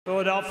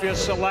Philadelphia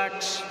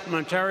selects from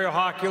Ontario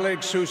Hockey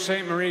League Sault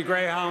Ste. Marie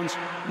Greyhounds,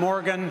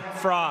 Morgan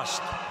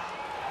Frost.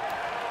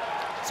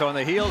 So on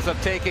the heels of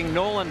taking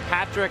Nolan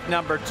Patrick,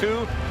 number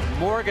 2,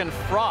 Morgan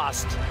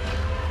Frost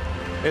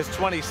is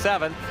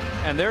 27th,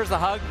 and there's the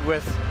hug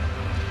with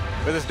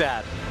his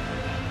dad.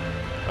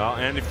 Well,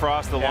 Andy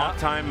Frost, the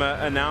longtime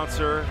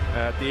announcer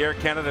at the Air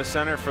Canada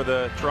Centre for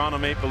the Toronto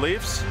Maple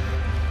Leafs,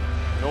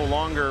 no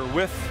longer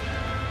with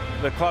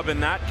the club in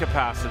that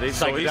capacity,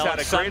 so he's had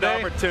a great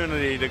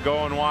opportunity to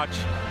go and watch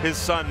his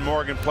son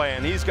Morgan play,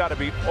 and he's got to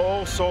be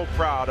oh so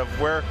proud of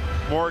where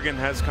Morgan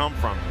has come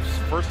from.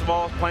 First of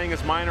all, playing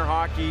his minor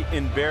hockey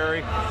in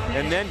Barrie,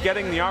 and then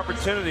getting the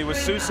opportunity with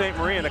Sault Ste.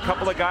 Marie and a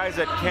couple of guys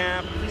at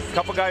camp, a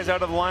couple guys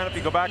out of the lineup.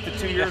 You go back to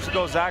 2 years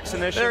ago, Zach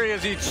Senyshyn. There he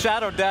is. He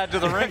shadowed Dad to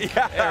the rink.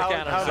 How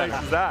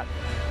nice is that?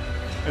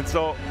 And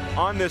so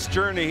on this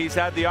journey, he's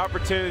had the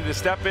opportunity to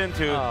step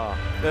into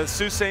the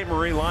Sault Ste.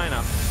 Marie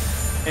lineup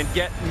and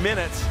get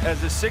minutes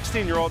as a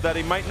 16-year-old that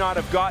he might not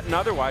have gotten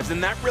otherwise,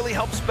 and that really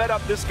helped sped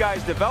up this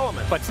guy's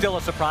development. But still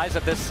a surprise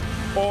at this.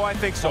 Oh, I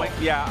think so.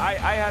 Yeah,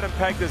 I had him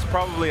pegged as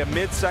probably a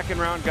mid-second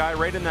round guy,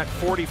 right in that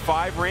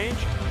 45 range.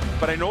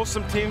 But I know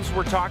some teams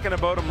were talking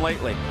about him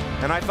lately,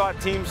 and I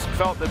thought teams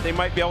felt that they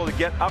might be able to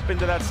get up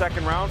into that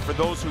second round for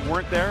those who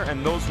weren't there,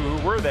 and those who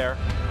were there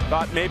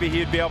thought maybe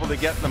he'd be able to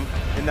get them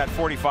in that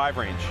 45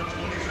 range.